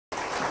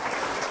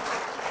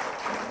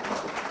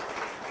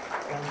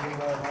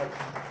much.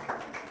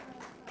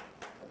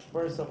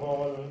 First of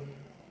all,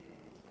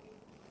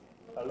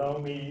 allow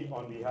me,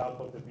 on behalf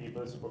of the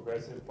People's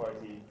Progressive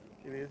Party,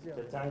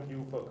 to thank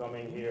you for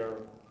coming here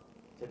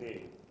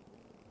today.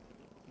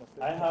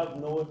 I have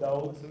no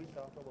doubt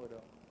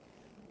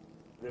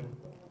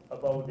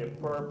about the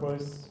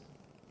purpose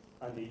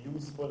and the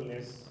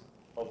usefulness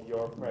of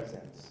your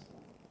presence.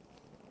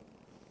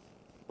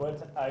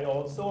 But I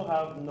also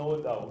have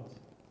no doubt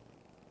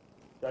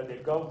that the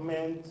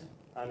government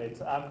and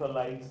its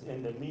acolytes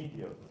in the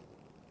media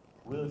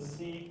will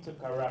seek to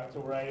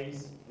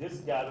characterize this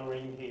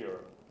gathering here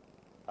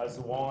as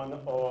one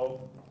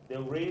of the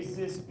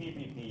racist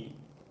PPP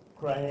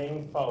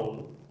crying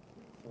foul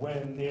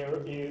when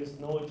there is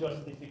no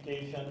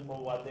justification for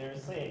what they're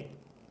saying.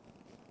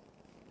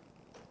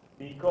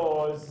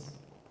 Because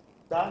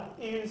that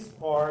is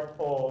part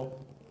of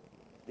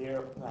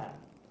their plan.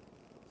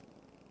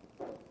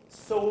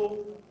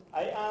 So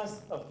I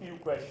asked a few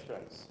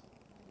questions.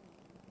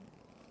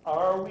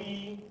 Are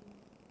we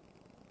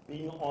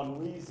being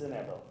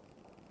unreasonable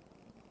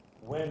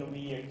when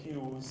we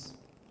accuse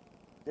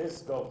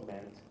this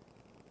government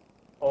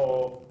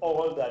of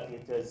all that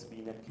it has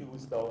been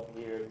accused of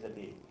here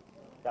today?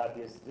 That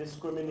is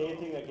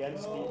discriminating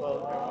against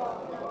people,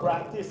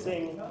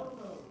 practicing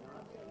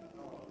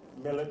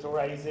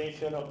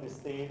militarization of the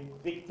state,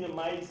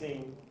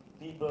 victimizing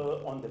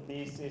people on the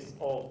basis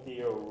of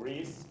their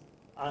race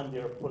and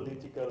their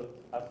political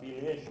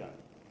affiliation.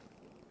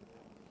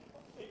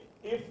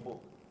 If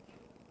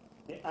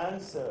the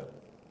answer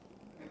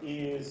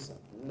is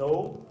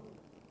no,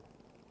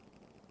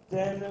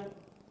 then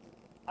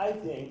I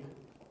think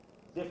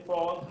the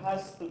fault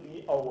has to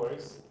be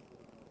ours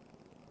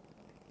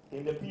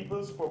in the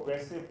People's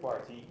Progressive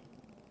Party,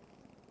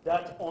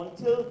 that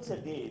until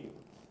today,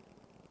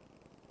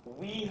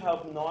 we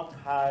have not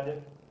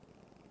had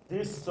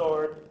this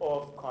sort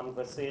of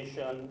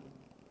conversation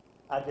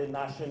at the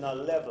national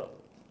level.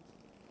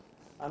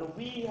 And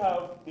we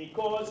have,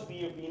 because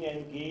we have been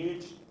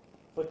engaged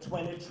for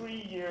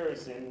 23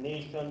 years in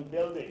nation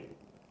building,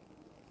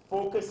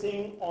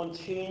 focusing on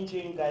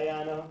changing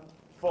Guyana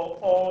for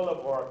all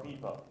of our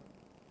people.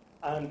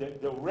 And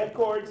the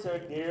records are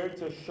there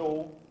to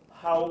show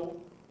how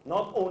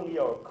not only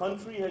our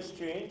country has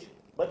changed,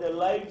 but the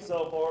lives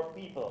of our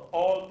people,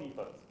 all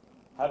people,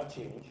 have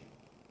changed.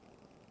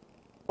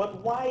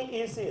 But why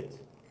is it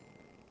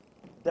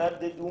that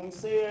the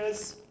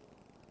doomsayers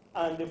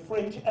and the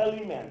fringe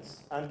elements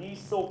and these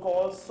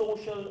so-called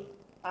social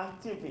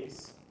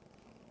activists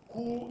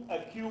who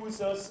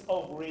accuse us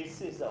of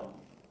racism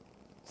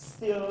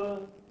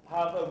still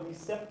have a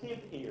receptive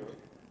ear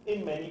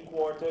in many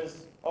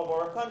quarters of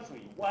our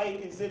country? Why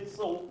is it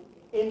so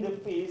in the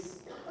face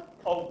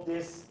of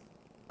this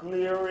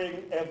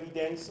glaring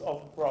evidence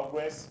of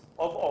progress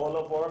of all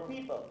of our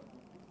people?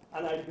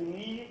 And I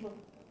believe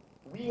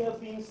we have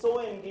been so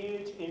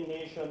engaged in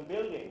nation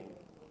building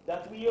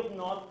that we have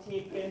not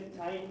taken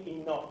time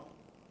enough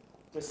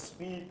to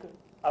speak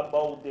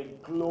about the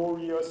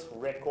glorious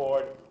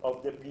record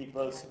of the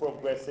People's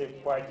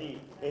Progressive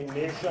Party in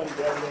nation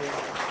building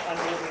and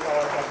moving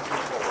our country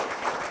forward.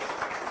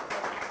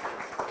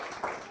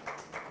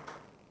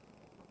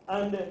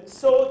 And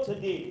so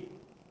today,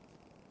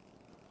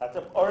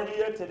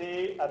 earlier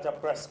today at a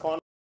press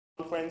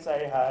conference I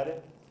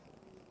had,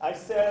 I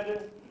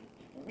said,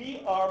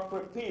 we are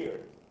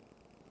prepared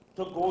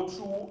to go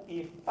through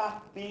a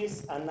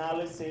fact-based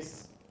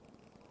analysis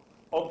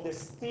of the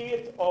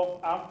state of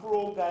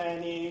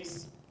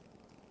Afro-Guyanese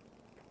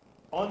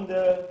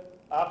under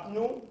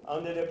APNU,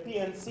 under the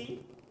PNC,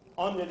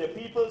 under the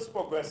People's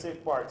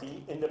Progressive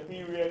Party in the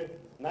period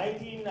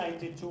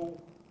 1992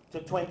 to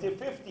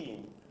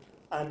 2015,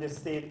 and the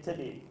state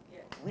today.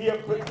 Yes. We are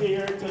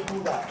prepared to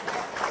do that.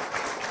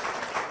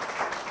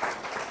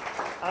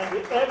 And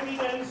the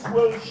evidence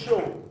will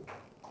show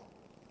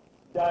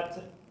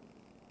that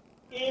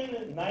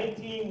in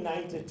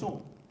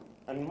 1992,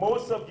 and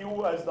most of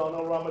you, as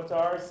Donald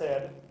Ramatar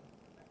said,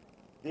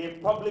 the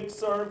public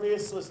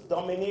service was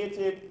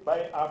dominated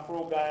by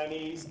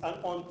Afro-Guyanese, and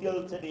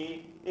until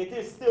today, it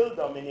is still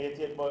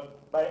dominated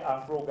by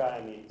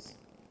Afro-Guyanese.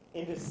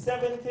 In the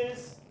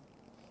 70s,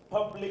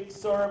 public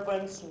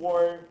servants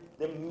were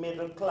the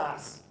middle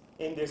class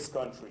in this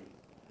country.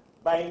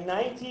 By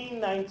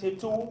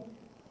 1992,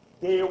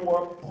 they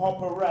were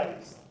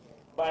pauperized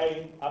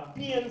by a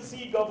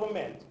PNC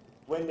government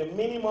when the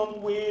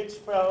minimum wage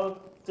fell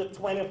to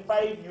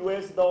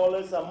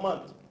 $25 a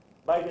month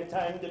by the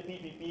time the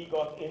PPP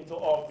got into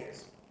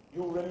office.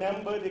 You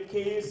remember the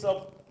case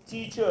of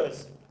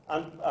teachers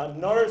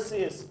and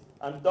nurses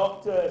and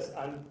doctors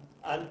and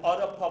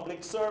other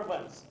public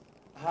servants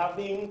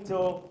having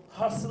to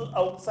hustle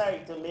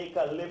outside to make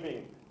a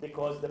living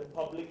because the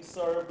public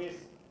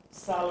service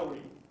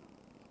salary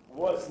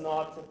was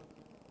not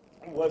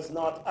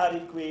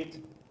adequate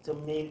to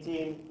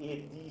maintain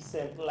a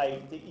decent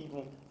life, to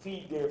even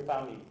feed their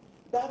family.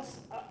 That's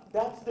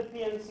the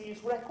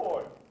PNC's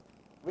record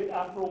with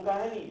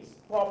Afro-Guyanese,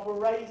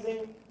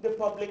 pauperizing the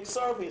public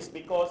service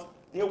because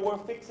they were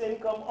fixed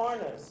income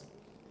earners.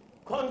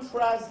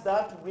 Contrast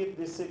that with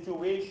the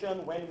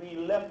situation when we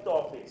left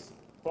office,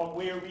 from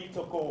where we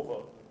took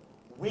over.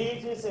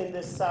 Wages in the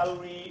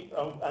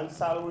and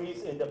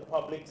salaries in the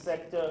public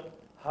sector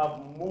have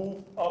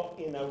moved up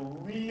in a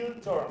real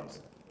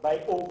terms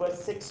by over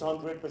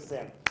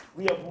 600%.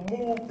 We have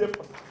moved the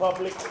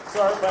public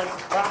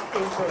servants back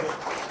into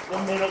the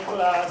middle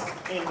class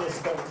in this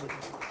country.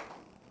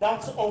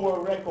 That's our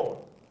record.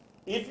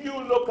 If you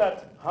look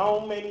at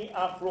how many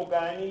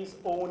Afro-Guyanese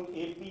owned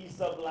a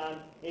piece of land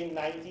in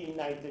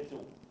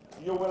 1992,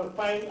 you will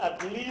find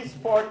at least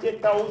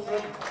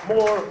 40,000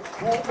 more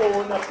who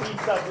own a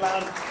piece of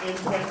land in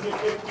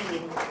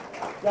 2015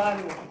 than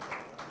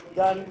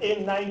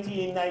in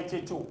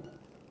 1992.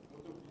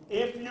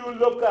 If you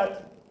look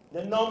at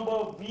the number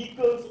of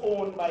vehicles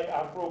owned by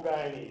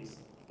Afro-Guyanese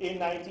in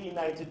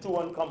 1992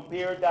 and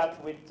compare that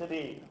with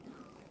today,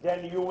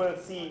 then you will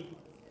see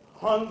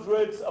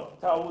hundreds of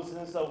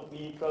thousands of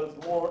vehicles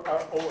more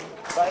are owned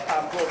by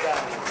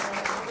Afro-Guyanese.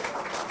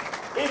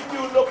 If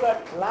you look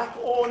at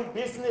black-owned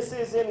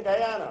businesses in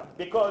Guyana,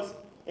 because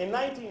in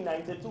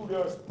 1992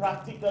 there was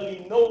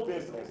practically no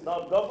business,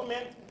 not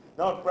government,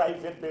 not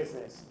private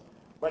business.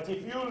 But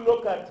if you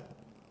look at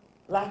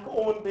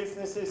black-owned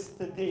businesses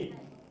today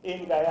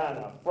in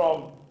Guyana,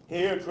 from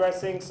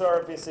hairdressing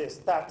services,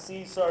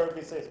 taxi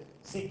services,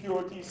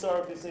 security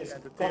services,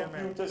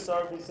 computer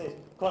services,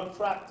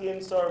 contracting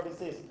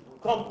services,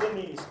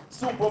 companies,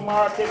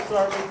 supermarket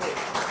services,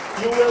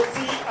 you will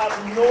see at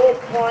no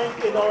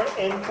point in our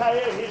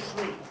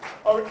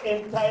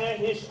entire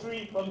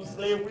history from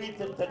slavery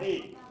to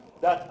today,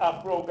 that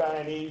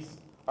Afro-Guyanese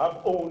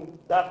have owned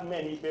that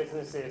many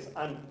businesses,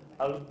 and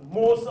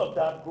most of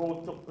that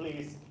growth took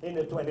place in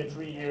the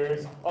 23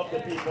 years of the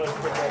People's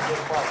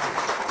Progressive Party.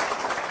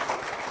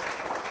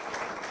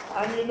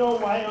 And you know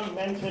why I'm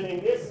mentioning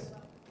this?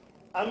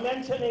 I'm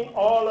mentioning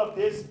all of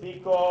this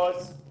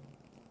because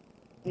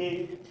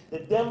the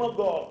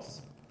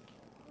demagogues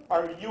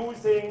are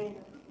using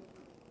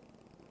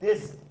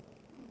this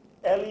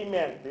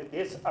element,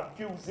 this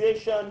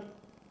accusation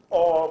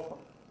of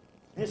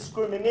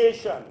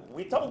discrimination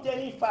without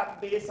any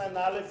fact-based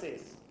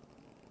analysis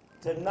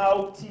to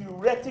now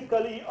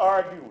theoretically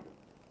argue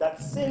that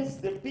since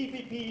the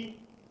PPP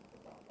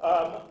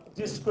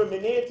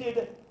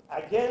discriminated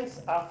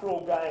against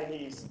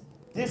Afro-Guyanese,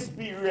 this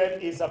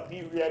period is a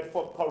period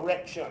for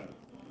correction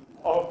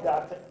of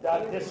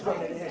that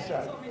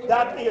discrimination.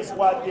 That is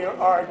what they're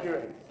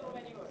arguing.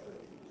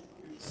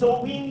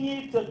 So we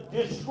need to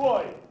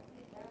destroy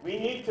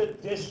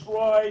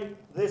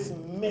this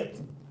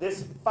myth,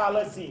 this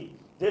fallacy,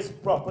 this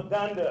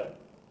propaganda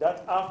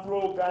that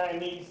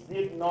Afro-Guyanese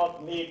did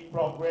not make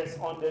progress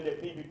under the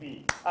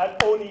PPP. I've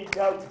only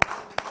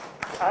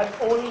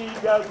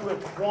dealt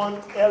with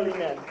one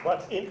element,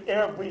 but in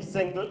every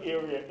single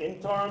area,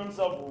 in terms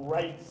of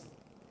rights,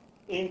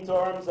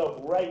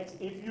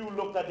 if you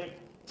look at the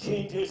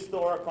changes to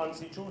our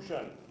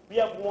constitution, we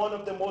have one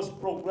of the most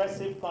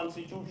progressive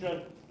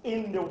constitutions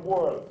in the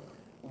world.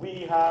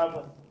 We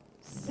have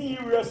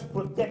serious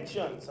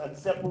protections and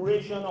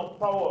separation of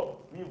power.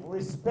 We've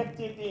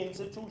respected the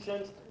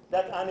institutions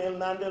that Anil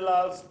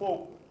Nandalal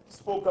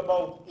spoke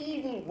about,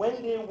 even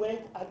when they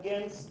went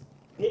against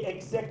the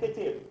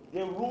executive.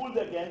 They ruled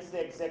against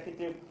the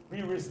executive.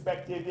 We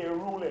respected their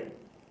ruling.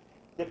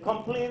 The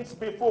complaints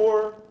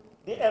before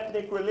the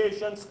Ethnic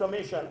Relations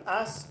Commission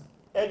asked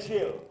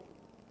Edgehill.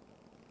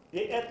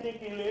 The Ethnic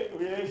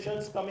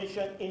Relations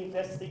Commission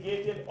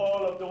investigated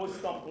all of those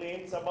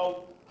complaints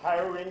about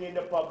hiring in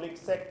the public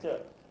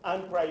sector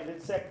and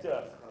private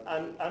sector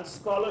and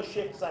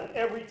scholarships and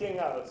everything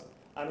else.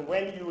 And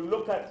when you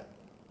look at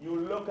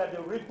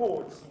the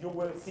reports, you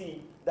will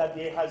see that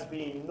there has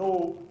been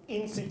no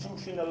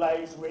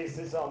institutionalized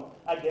racism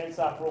against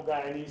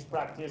Afro-Guyanese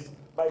practiced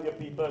by the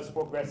People's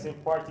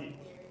Progressive Party.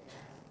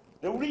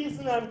 The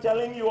reason I'm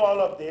telling you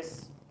all of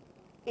this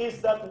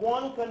is that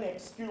one can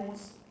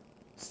excuse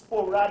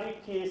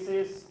sporadic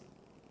cases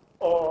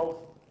of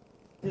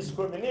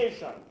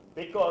discrimination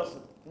because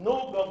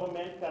no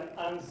government can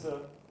answer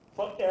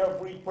for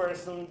every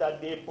person that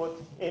they put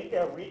in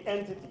every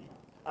entity.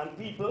 And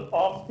people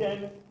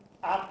often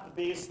act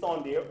based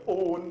on their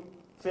own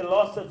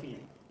philosophy,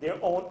 their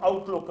own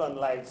outlook on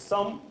life.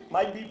 Some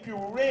might be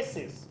pure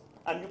racist,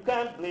 and you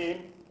can't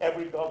blame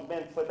every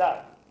government for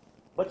that.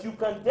 But you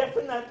can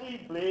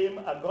definitely blame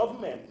a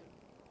government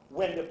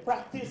when the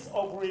practice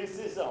of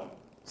racism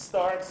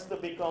starts to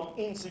become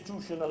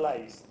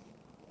institutionalized.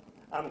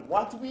 And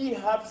what we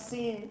have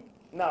seen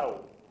now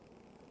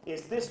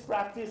is this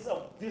practice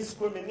of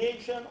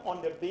discrimination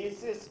on the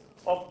basis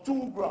of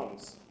two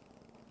grounds: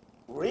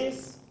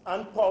 race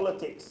and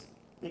politics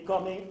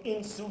becoming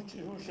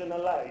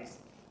institutionalized.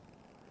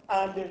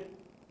 And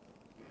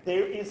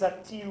there is a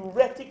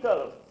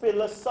theoretical,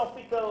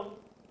 philosophical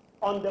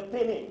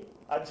underpinning,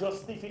 a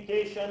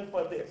justification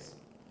for this.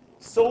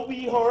 So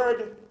we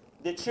heard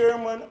the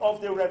chairman of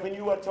the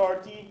Revenue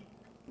Authority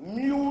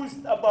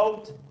mused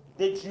about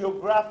the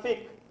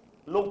geographic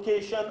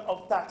location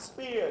of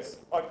taxpayers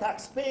or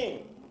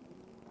taxpaying.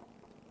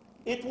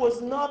 It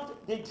was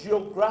not the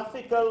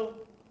geographical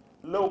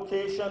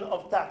location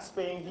of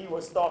taxpaying he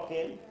was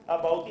talking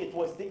about. It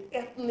was the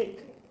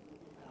ethnic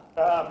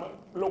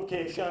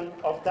location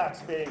of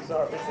taxpaying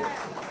services.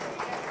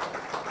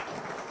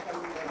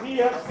 We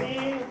have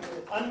seen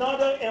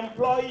another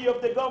employee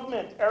of the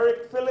government,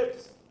 Eric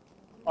Phillips,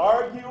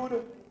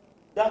 argued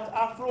that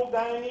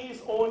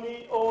Afro-Guyanese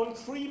only own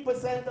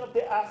 3% of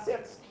the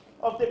assets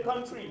of the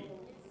country.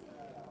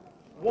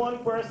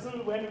 One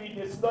person, when we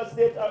discussed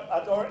it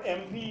at our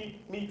MP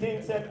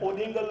meeting, said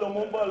Odinga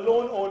Lumumba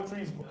alone owned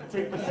 3%.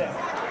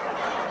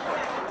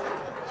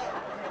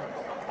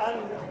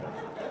 And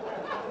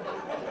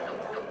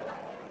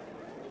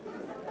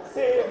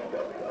say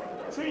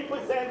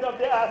 3% of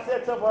the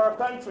assets of our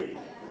country.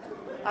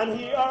 And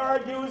he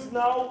argues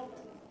now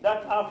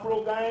that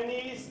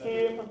Afro-Guyanese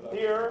came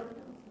here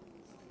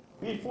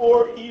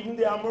before even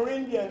the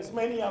Amerindians,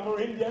 many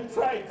Amerindian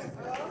tribes.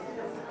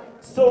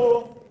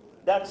 So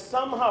that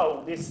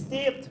somehow the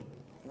state,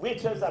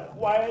 which has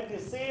acquired the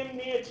same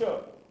nature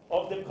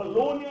of the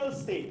colonial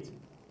state,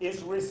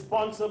 is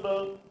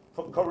responsible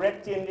for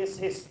correcting this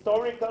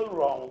historical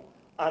wrong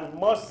and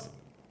must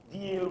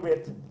deal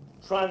with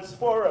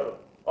transferal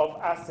of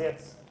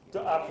assets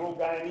to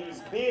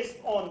Afro-Guyanese based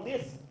on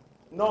this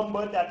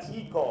number that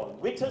he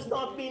called, which has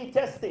not been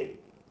tested.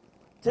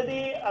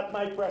 Today at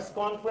my press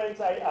conference,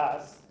 I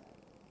asked,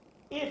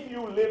 if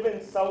you live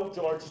in South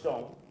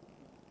Georgetown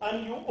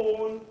and you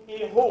own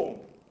a home,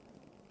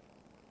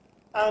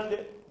 and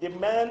the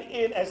man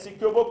in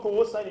Essequibo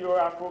Coast, and you're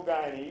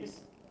Afro-Guyanese,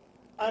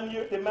 and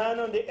the man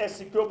on the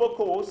Essequibo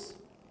Coast,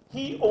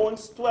 he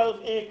owns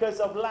 12 acres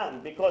of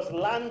land, because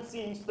land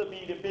seems to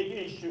be the big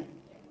issue.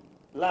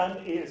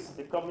 Land is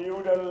the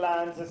communal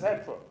lands,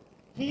 etc.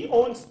 He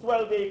owns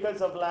 12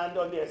 acres of land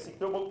on the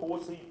Essequibo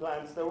Coast he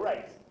plans to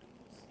write.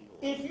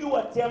 If you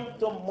attempt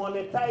to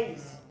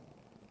monetize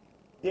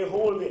the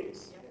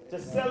holdings, to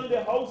sell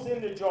the house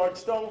in the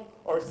Georgetown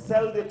or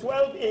sell the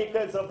 12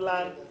 acres of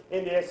land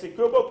in the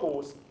Essequibo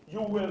Coast,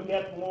 you will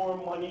get more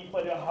money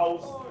for the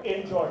house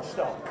in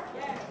Georgetown.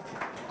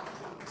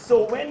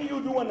 So when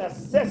you do an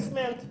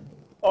assessment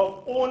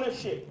of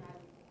ownership,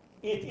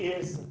 it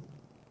is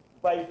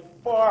by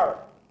far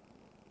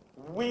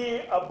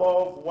way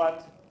above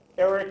what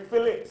Eric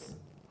Phillips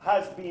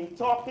has been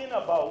talking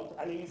about,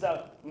 and he's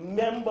a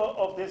member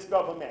of this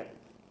government,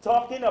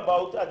 talking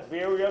about at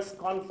various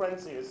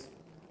conferences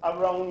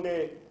around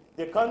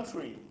the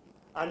country,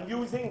 and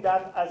using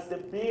that as the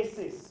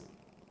basis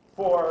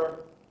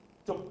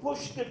to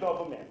push the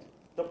government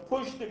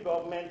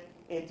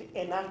into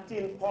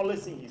enacting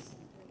policies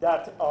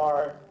that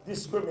are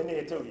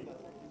discriminatory,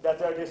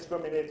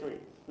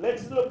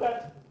 Let's look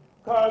at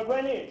Carl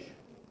Greenidge.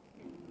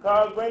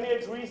 Carl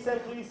Greenidge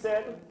recently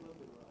said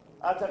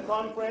at a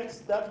conference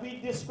that we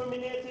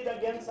discriminated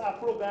against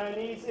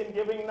Afro-Guyanese in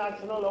giving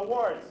national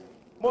awards.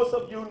 Most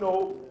of you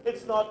know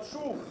it's not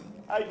true.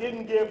 I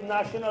didn't give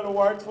national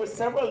awards for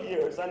several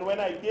years, and when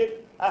I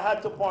did, I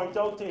had to point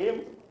out to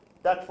him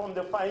that from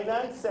the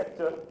finance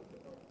sector,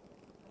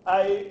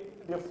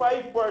 the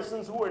 5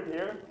 persons who were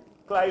there,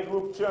 Clyde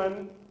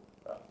Rupchun,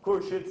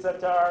 Khurshid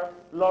Sattar,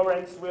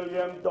 Lawrence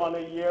William, Donna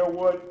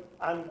Yearwood,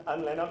 and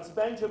Lennox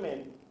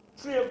Benjamin,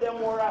 3 of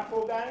them were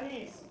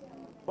Afro-Guyanese.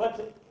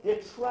 But they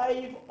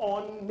thrive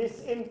on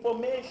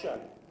misinformation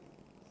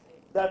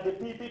that the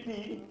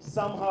PPP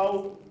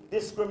somehow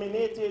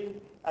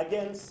discriminated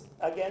against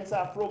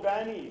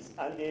Afro-Guyanese,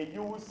 and they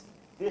use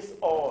this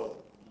all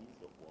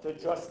to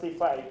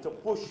justify, to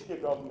push the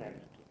government.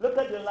 Look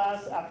at the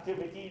last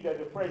activity that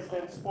the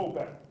president spoke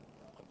at.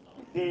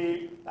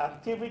 The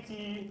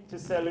activity to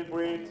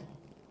celebrate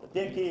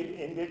a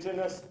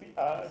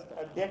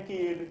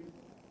decade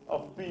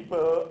of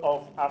people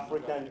of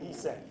African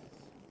descent.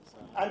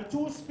 And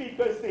 2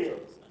 speakers there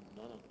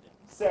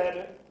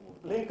said,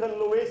 Lincoln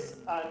Lewis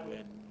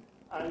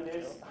and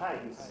this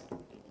Hines,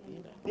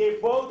 they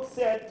both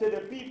said to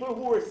the people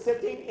who were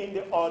sitting in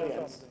the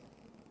audience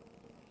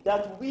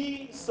that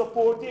we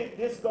supported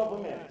this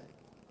government,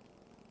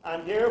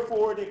 and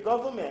therefore the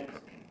government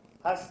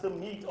has to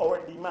meet our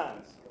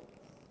demands.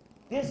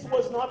 This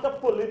was not a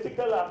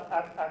political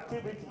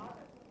activity.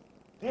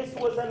 This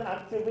was an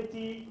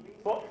activity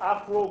for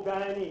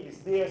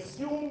Afro-Guyanese. They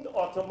assumed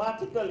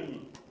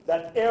automatically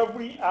that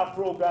every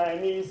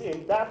Afro-Guyanese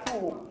in that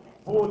room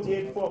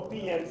voted for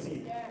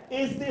PNC.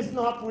 Is this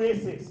not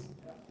racist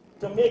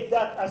to make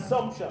that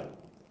assumption?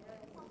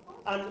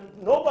 And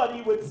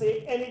nobody would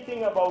say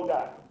anything about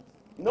that.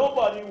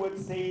 Nobody would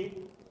say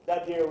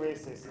that they're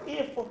racist.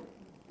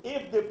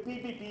 If the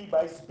PPP,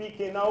 by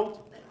speaking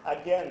out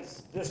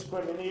against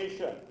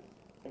discrimination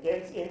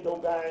against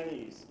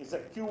Indo-Guyanese, is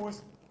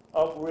accused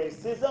of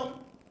racism,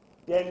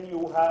 then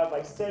you have,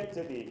 I said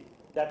today,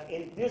 that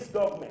in this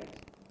government,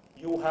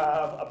 you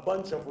have a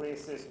bunch of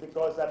racists,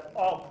 because at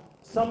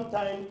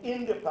sometime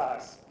in the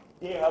past,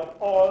 they have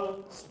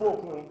all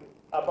spoken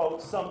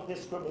about some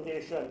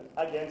discrimination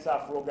against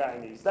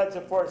Afro-Guyanese. That's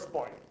the first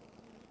point.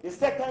 The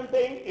second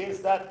thing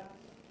is that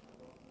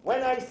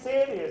when I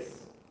say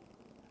this,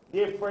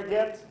 they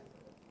forget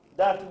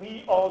that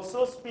we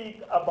also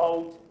speak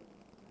about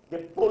the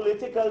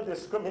political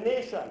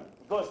discrimination.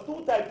 Because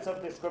two types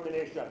of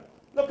discrimination.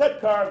 Look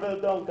at Carville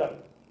Duncan,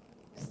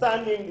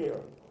 standing there.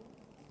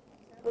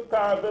 Look at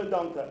Carville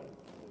Duncan.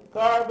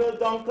 Carville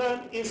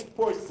Duncan is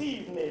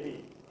perceived,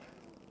 maybe,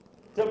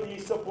 to be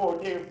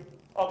supportive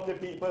of the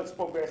People's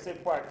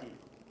Progressive Party.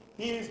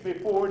 He is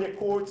before the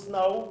courts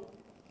now,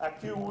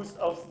 accused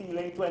of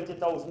stealing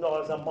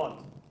 $20,000 a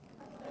month.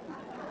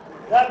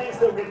 That is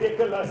the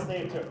ridiculous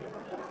nature.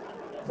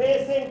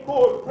 Facing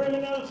court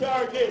criminal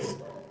charges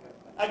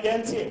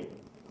against him,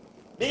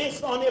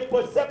 based on a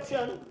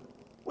perception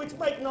which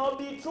might not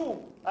be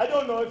true. I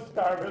don't know if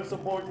Carville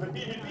supports the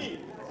PDP,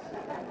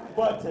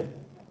 but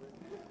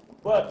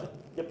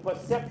the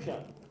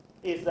perception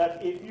is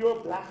that if you're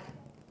black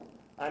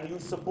and you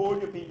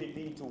support the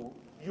PDP too,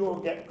 you'll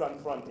get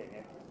confronting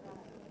it.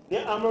 The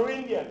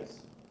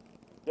Amerindians,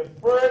 the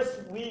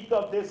first week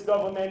of this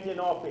government in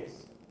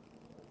office,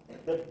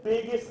 the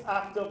biggest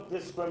act of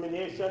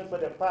discrimination for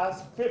the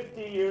past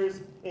 50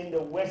 years in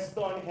the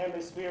Western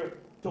Hemisphere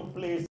took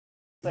place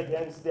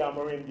against the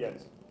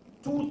Amerindians.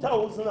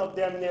 2,000 of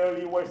them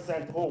nearly were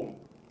sent home.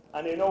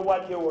 And you know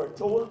what they were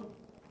told?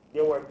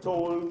 They were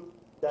told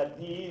that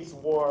these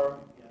were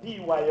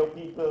PYO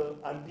people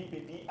and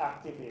PPP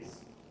activists.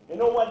 You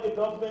know what the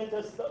government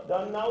has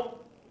done now?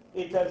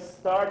 It has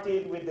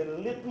started with the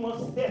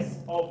litmus test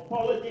of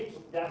politics.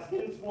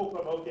 Justin spoke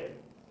about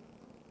it.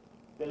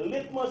 The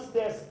litmus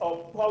test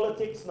of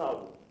politics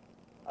now,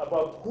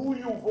 about who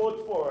you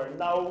vote for,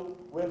 now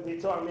will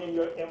determine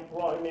your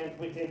employment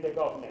within the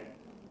government.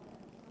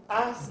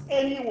 Ask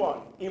anyone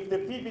if the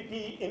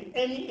PPP in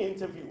any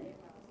interview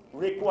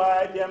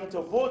required them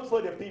to vote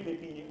for the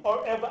PPP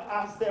or ever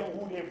ask them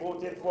who they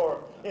voted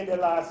for in the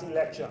last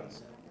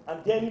elections.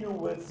 And then you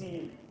will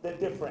see the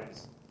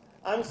difference.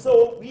 And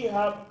so we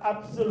have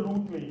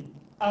absolutely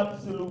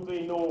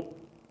no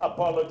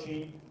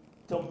apology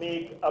to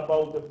make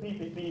about the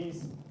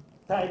PPP's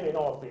time in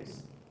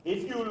office.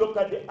 If you look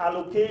at the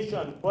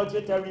allocation,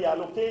 budgetary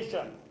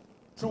allocation,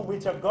 through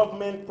which a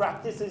government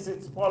practices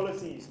its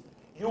policies,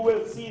 you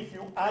will see if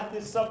you add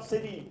the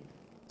subsidy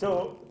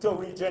to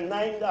Region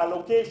 9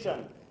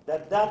 allocation,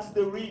 that's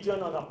the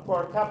region on a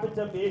per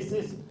capita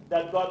basis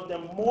that got the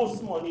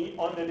most money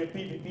under the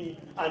PPP,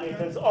 and it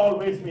has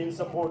always been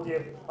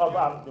supportive of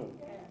APNU.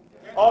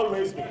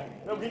 Always been.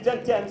 No,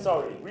 Region 10,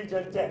 sorry,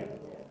 Region 10.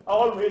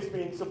 Always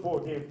been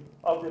supportive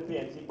of the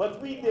PNC.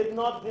 But we did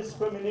not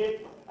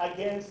discriminate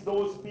against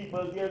those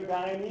people. They're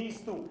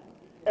Guyanese too.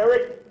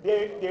 Eric,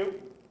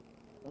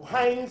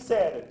 Hines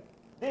said,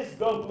 this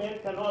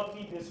government cannot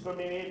be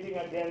discriminating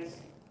against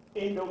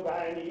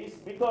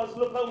Indo-Guyanese because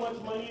look how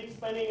much money it's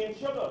spending in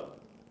sugar.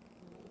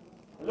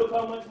 Look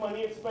how much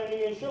money it's spending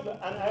in sugar.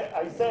 And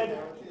I said,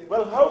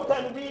 well, how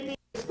can we be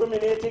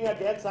discriminating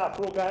against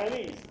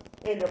Afro-Guyanese?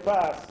 In the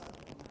past,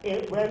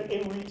 when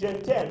in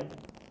Region 10,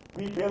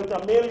 we built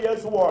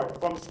Amelia's ward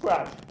from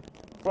scratch,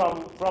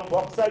 from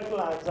bauxite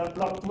plants and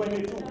Block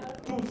 22,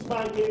 2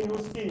 spanking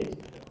new schemes,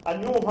 a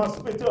new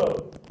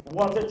hospital,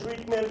 water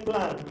treatment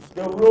plant,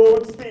 the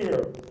roads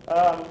there,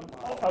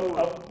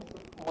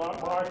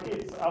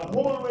 markets, a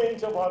whole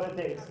range of other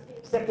things.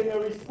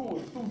 Secondary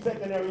schools, 2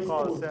 secondary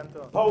schools,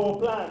 power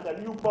plant,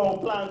 a new power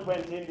plant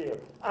went in there,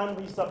 and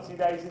we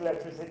subsidized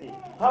electricity.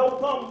 How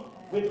come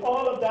with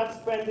all of that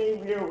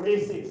spending we are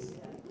racist?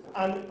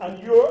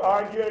 And you're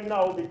arguing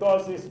now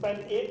because they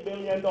spent $8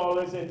 billion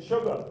in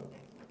sugar,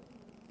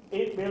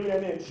 $8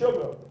 billion in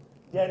sugar,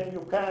 then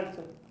you can't,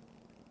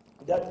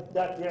 that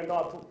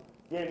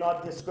they're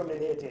not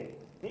discriminating.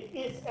 The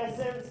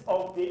essence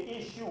of the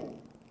issue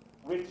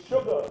with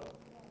sugar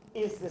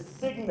is the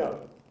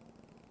signal.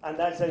 And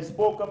as I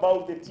spoke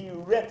about the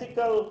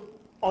theoretical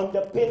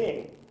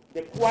underpinning,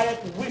 the quiet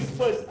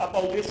whispers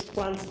about this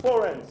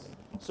transference.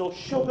 So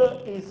sugar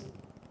is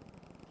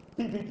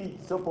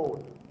PPP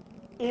support,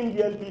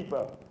 Indian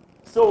people.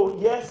 So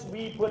yes,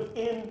 we put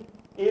in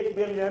 $8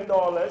 billion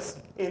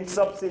in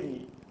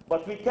subsidy,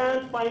 but we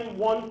can't find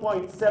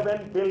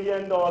 $1.7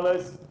 billion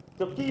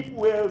to keep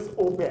Wales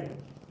open.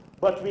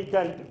 But we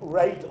can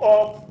write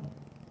off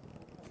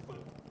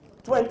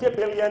 $20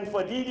 billion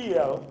for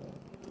DDL,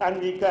 and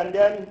we can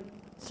then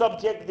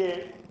subject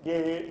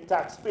the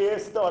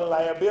taxpayers to a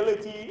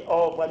liability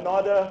of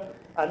another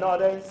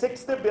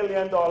 $60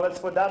 billion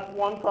for that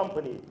one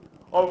company.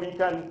 Or we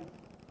can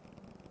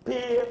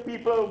pay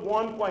people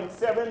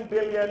 $1.7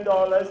 billion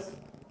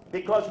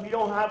because we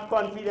don't have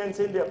confidence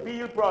in the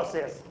appeal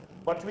process.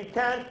 But we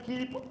can't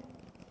keep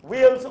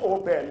Wales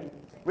open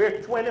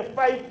where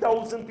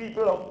 25,000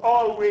 people of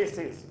all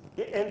races,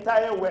 the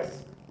entire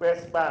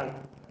West Bank,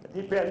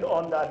 depend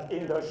on that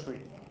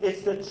industry.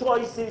 It's the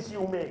choices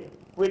you make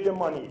with the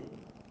money.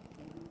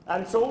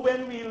 And so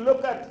when we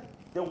look at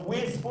the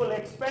wasteful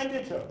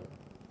expenditure,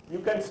 you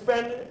can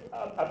spend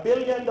 $1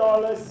 billion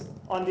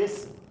on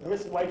this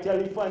white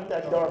elephant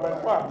at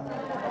Durban Park.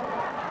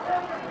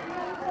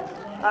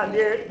 And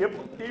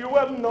you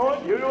have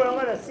no, you don't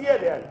want to see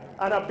it then.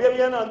 And $1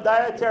 billion on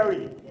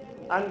dietary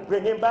and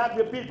bringing back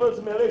the people's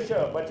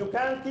militia. But you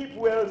can't keep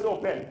Wales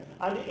open.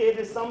 And the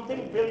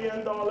 $80-something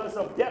billion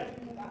of debt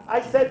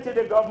I said to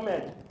the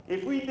government,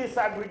 if we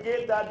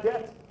disaggregate that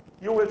debt,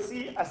 you will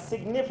see a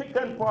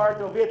significant part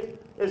of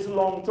it is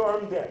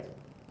long-term debt.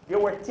 They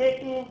were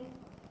taking,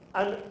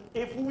 and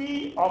if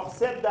we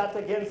offset that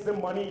against the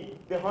money,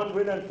 the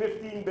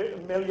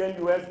 115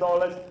 million US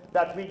dollars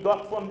that we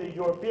got from the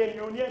European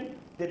Union,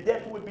 the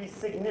debt would be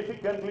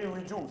significantly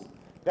reduced.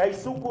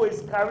 Gaisuco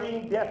is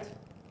carrying debt.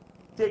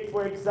 Take,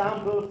 for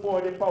example,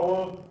 for the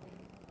power,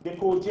 the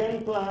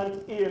cogen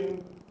plant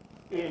in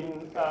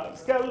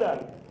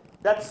Skeldan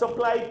that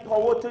supplied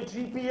power to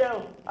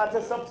GPL at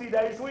a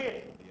subsidized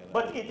rate.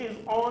 But it is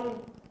on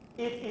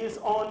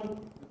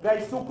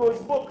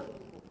Gaisuco's book.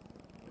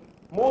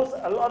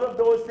 A lot of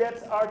those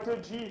debts are to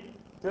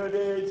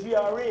the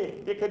GRA.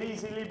 They could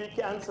easily be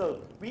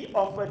canceled. We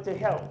offered to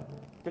help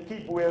to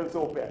keep whales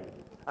open.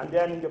 And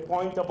then the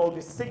point about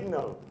the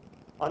signal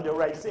on the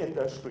rice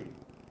industry.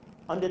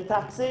 On the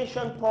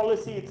taxation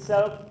policy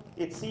itself,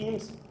 it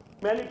seems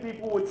many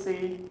people would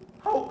say,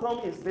 how come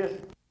is this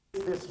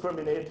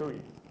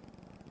discriminatory?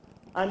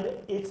 And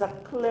it's a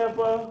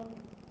clever,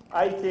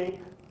 I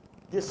think,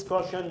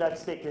 discussion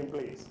that's taking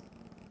place,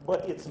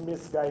 but it's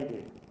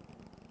misguided.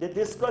 The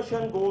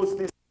discussion goes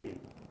this way,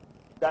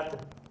 that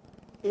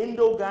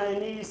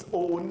Indo-Guyanese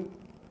own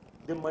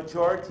the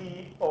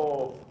majority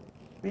of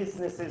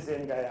businesses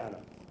in Guyana.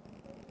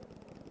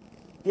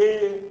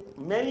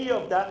 Many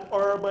of that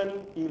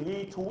urban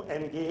elite who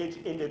engage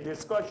in the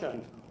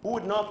discussion, who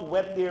would not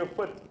wet their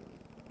foot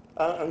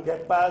and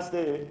get past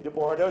the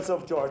borders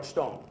of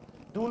Georgetown,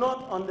 do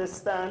not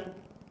understand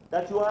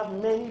that you have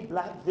many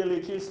black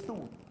villages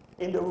too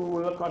in the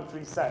rural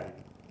countryside.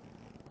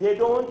 They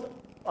don't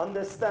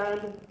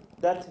understand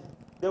that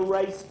the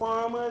rice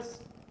farmers,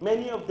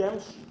 many of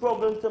them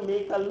struggle to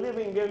make a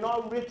living. They're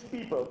not rich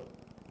people,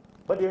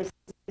 but they're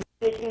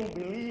taking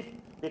belief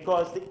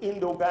because the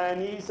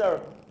Indo-Guyanese are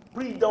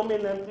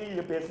predominantly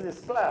the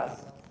business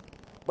class,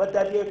 but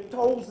that there are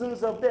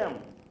thousands of them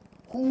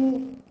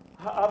who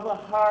have a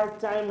hard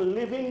time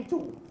living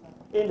too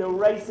in the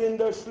rice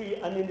industry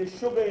and in the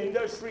sugar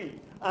industry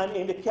and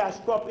in the cash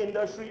crop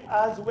industry,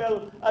 as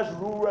well as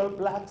rural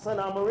blacks and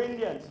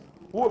Amerindians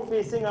who are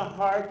facing a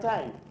hard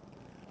time.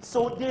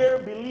 So their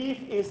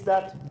belief is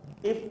that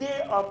if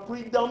they are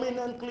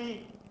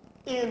predominantly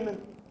in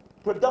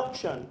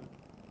production,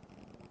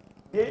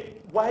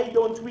 why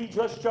don't we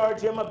just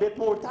charge them a bit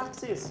more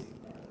taxes?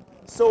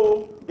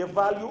 So the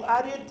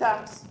value-added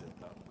tax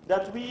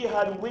that we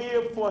had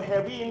waived for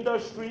heavy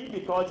industry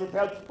because it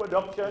helps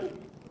production.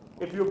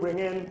 If you bring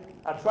in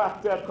a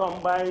tractor, a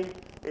combine,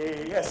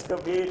 a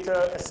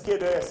excavator, a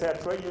skidder,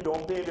 etc., you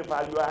don't pay the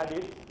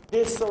value-added.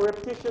 They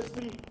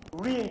surreptitiously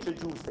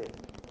reintroduced it.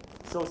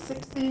 So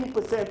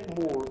 16%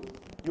 more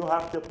you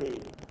have to pay.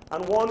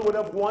 And one would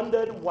have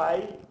wondered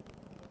why,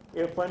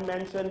 if I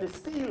mentioned the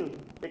steel,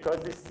 because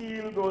the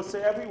steel goes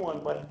to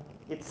everyone, but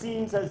it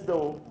seems as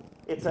though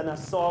it's an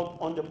assault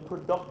on the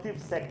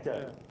productive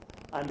sector.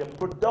 And the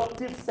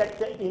productive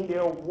sector in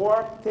their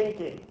work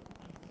thinking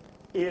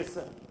is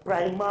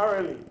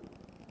primarily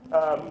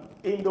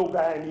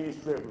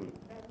Indo-Guyanese driven.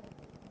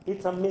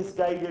 It's a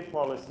misguided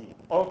policy.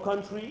 Our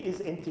country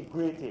is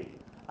integrated.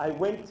 I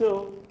went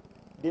to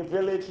the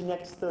village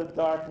next to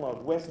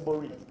Dartmouth,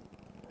 Westbury,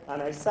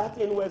 and I sat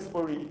in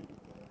Westbury,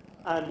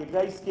 and the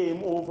guys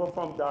came over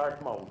from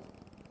Dartmouth,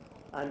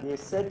 and they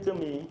said to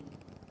me,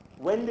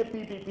 when the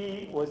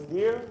PPP was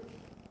there,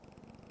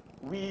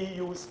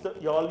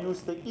 y'all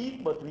used to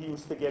eat, but we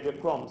used to get the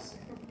crumbs.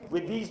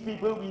 With these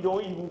people, we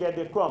don't even get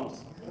the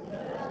crumbs.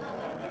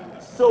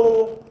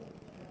 So,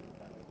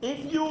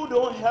 if you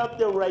don't help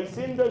the rice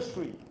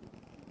industry,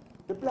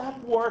 the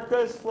black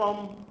workers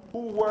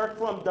who work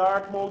from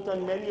Dartmouth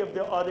and many of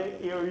the other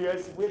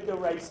areas with the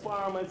rice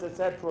farmers,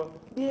 etc.,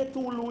 they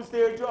too lose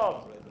their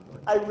jobs.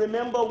 I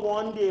remember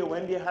one day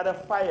when they had a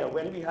fire,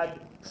 when we had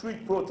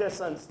street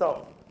protests and stuff,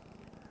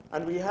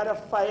 and we had a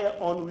fire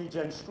on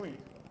Regent Street,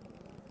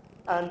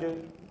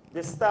 and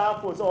the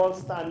staff was all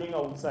standing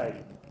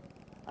outside.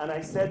 And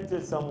I said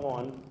to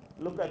someone,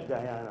 look at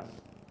Guyana.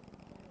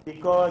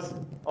 Because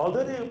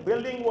although the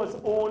building was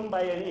owned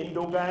by an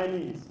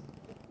Indo-Guyanese,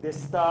 the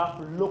staff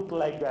looked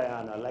like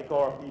Guyana, like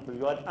our people.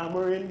 You had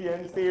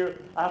Amerindians there,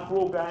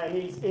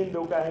 Afro-Guyanese,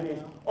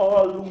 Indo-Guyanese,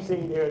 all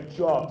losing their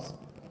jobs.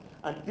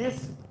 And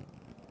this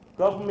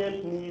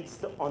government needs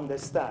to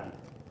understand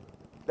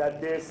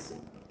that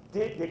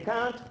they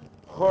can't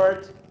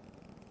hurt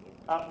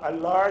a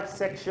large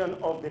section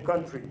of the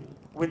country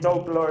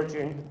without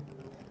hurting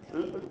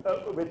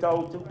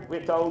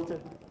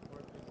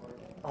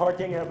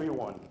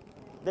everyone.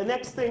 The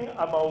next thing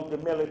about the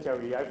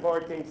military, I've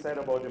heard things said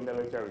about the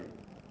military.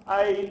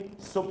 I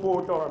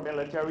support our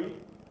military.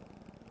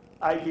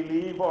 I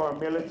believe our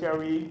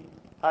military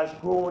has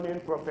grown in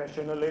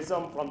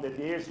professionalism from the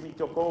days we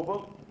took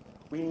over.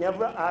 We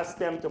never asked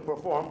them to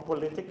perform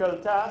political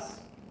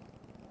tasks,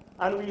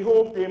 and we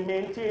hope they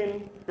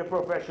maintain the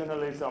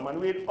professionalism, and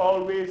we'd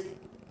always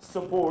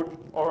support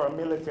our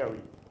military.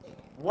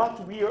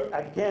 What we're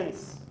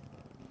against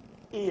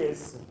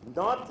is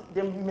not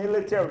the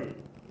military,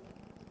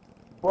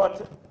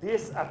 but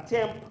this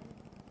attempt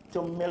to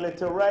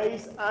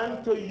militarize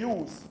and to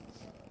use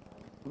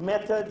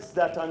methods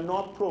that are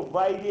not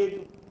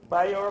provided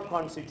by our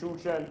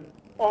Constitution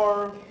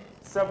or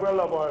several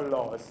of our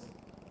laws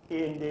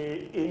in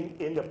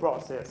the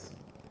process.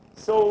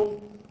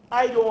 So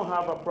I don't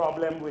have a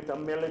problem with a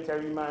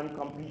military man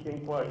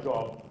competing for a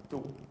job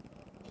too.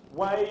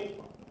 Why?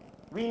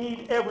 We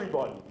need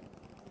everybody.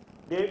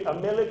 A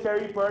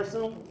military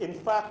person, in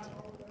fact,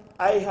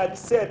 I had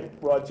said,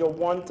 Roger,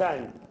 one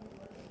time,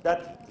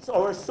 that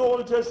our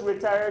soldiers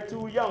retire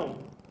too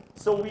young.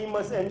 So we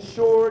must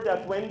ensure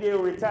that when they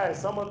retire,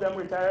 some of them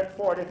retire at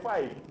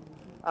 45,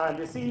 and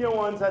the senior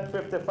ones at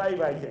 55,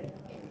 I think.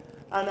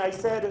 And I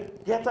said,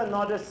 get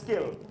another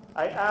skill.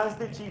 I asked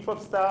the chief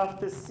of staff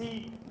to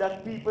see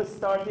that people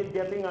started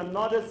getting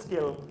another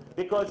skill,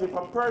 because if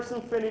a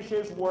person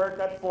finishes work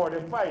at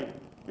 45,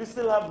 you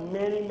still have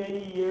many,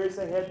 many years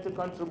ahead to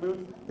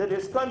contribute to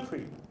this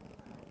country.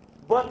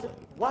 But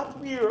what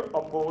we're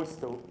opposed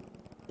to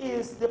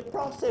is the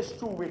process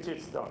through which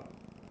it's done.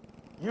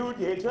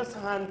 They just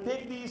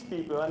handpick these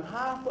people, and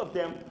half of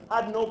them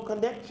had no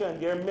connection.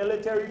 They're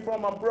military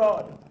from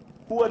abroad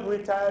who had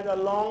retired a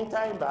long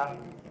time back.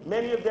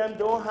 Many of them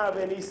don't have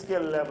any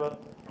skill level.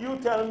 You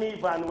tell me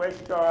Van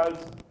West Charles,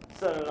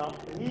 son-in-law,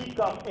 he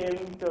come in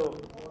to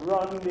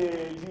run the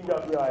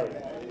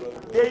GWI.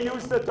 They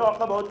used to talk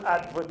about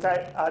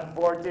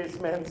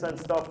advertisements and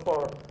stuff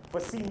for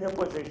senior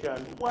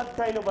positions. What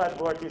kind of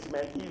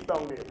advertisement? He's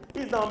down there.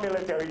 He's not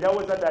military. That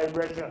was a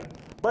digression.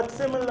 But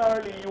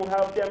similarly, you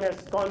have them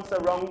as cons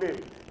around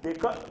the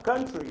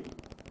country.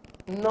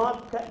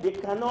 They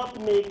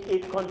cannot make a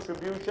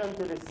contribution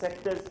to the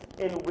sectors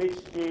in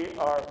which they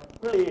are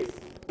placed,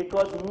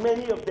 because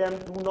many of them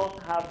do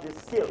not have the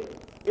skill.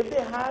 If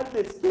they had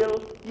the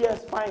skill,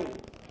 yes, fine,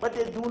 but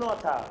they do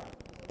not have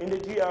in the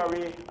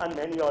GRA and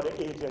many other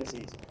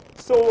agencies.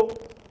 So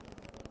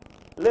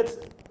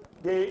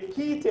the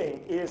key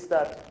thing is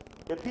that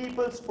the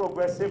People's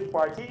Progressive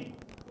Party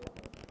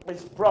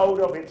is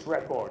proud of its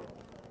record.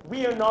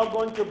 We are not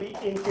going to be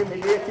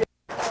intimidated.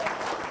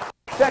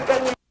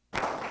 Secondly,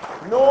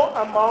 no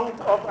amount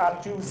of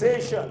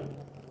accusation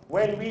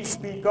when we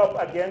speak up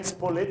against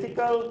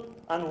political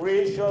and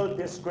racial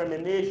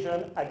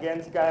discrimination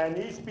against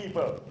Guyanese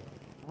people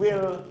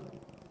will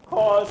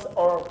cause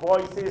our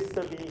voices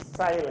to be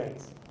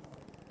silenced.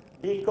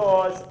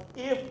 Because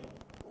if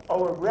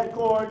our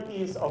record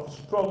of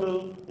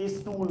struggle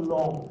is too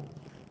long,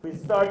 we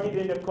started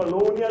in the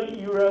colonial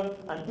era,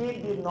 and they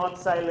did not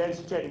silence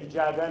Chedi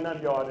Jagan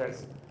and the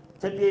others.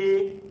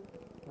 Today,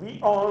 we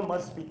all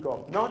must speak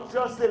up. Not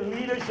just the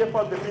leadership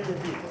of the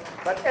PDP,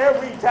 but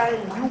every time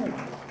you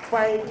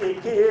find a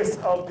case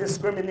of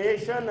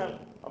discrimination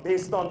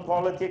based on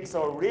politics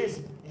or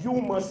race, you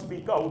must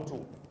speak out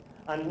too.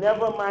 And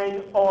never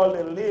mind all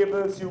the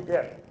labels you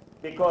get,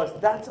 because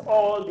that's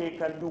all they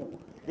can do.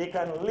 They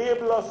can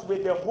label us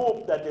with the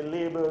hope that the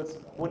labels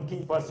would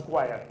keep us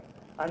quiet.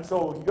 And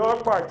so your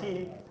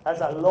party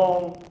has a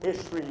long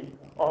history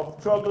of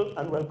struggle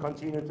and will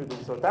continue to do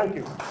so. Thank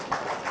you.